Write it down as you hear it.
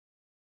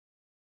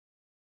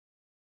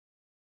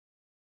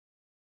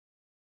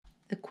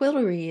The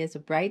Quiltery is a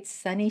bright,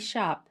 sunny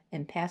shop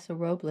in Paso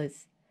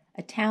Robles,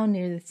 a town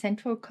near the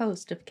central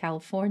coast of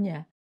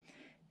California.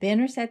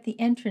 Banners at the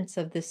entrance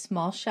of this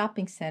small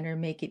shopping center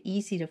make it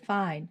easy to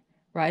find,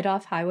 right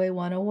off Highway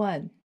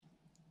 101.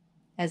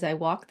 As I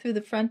walked through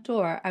the front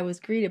door, I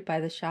was greeted by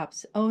the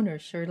shop's owner,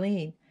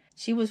 Charlene.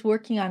 She was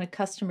working on a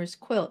customer's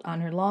quilt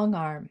on her long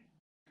arm.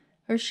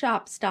 Her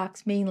shop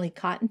stocks mainly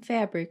cotton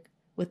fabric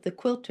with the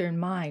quilter in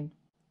mind.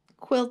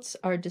 Quilts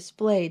are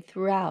displayed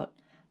throughout,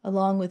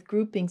 along with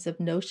groupings of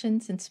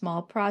notions and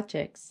small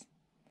projects.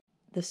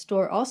 The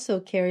store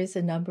also carries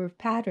a number of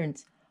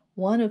patterns,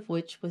 one of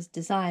which was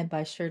designed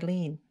by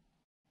Charlene.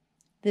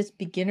 This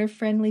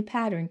beginner-friendly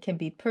pattern can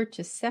be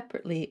purchased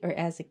separately or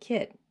as a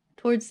kit.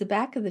 Towards the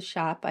back of the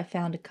shop, I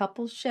found a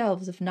couple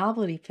shelves of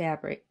novelty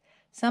fabric,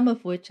 some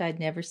of which I'd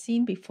never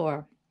seen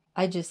before.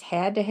 I just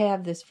had to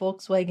have this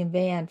Volkswagen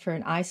van for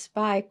an I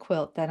Spy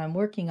quilt that I'm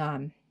working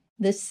on.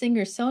 This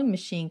Singer sewing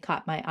machine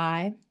caught my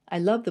eye. I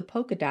love the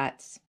polka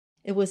dots.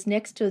 It was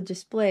next to a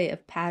display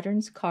of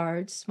patterns,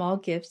 cards, small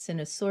gifts,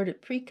 and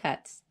assorted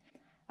pre-cuts.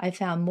 I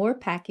found more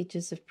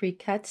packages of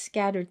pre-cuts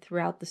scattered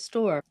throughout the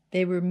store.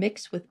 They were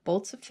mixed with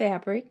bolts of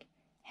fabric,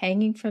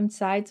 hanging from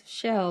sides of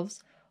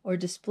shelves, or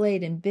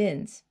displayed in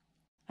bins.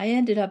 I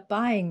ended up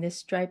buying this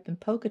stripe and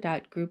polka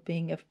dot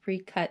grouping of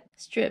pre-cut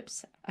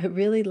strips. I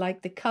really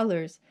like the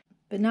colors,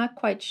 but not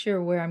quite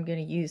sure where I'm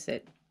going to use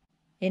it.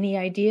 Any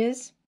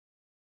ideas?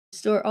 The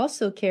store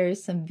also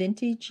carries some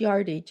vintage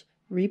yardage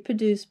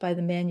reproduced by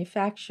the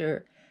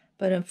manufacturer,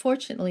 but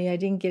unfortunately I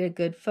didn't get a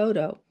good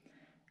photo.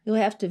 You'll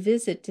have to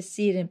visit to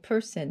see it in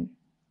person,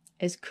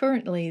 as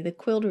currently the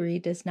Quiltery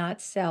does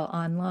not sell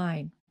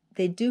online.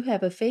 They do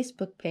have a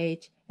Facebook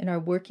page and are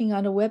working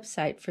on a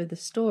website for the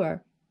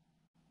store.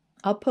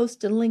 I'll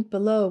post a link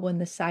below when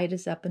the site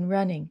is up and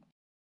running.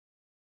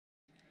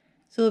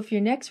 So if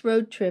your next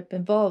road trip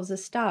involves a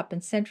stop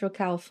in Central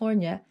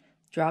California,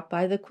 drop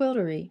by the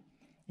Quiltery.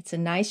 It's a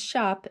nice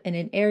shop in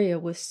an area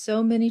with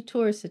so many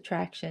tourist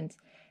attractions,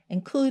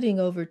 including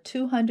over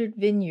 200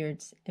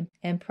 vineyards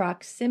and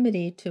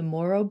proximity to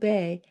Morro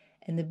Bay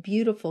and the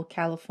beautiful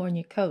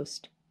California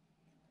coast.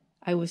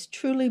 I was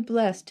truly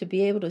blessed to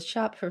be able to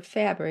shop for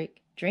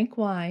fabric, drink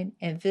wine,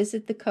 and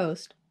visit the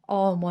coast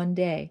all in one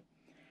day.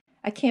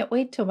 I can't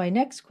wait till my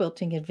next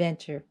quilting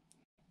adventure.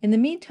 In the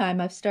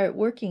meantime, I've started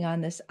working on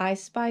this I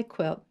Spy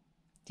quilt.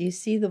 Do you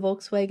see the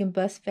Volkswagen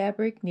bus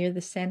fabric near the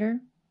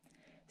center?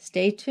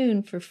 Stay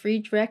tuned for free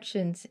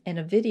directions and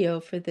a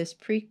video for this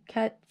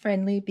pre-cut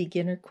friendly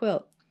beginner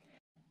quilt.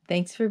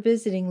 Thanks for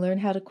visiting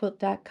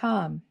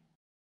learnhowtoquilt.com.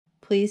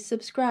 Please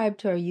subscribe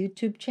to our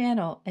YouTube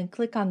channel and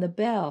click on the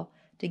bell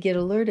to get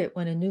alerted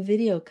when a new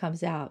video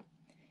comes out.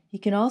 You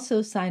can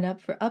also sign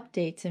up for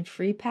updates and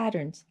free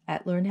patterns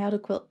at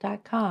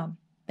learnhowtoquilt.com.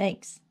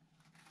 Thanks.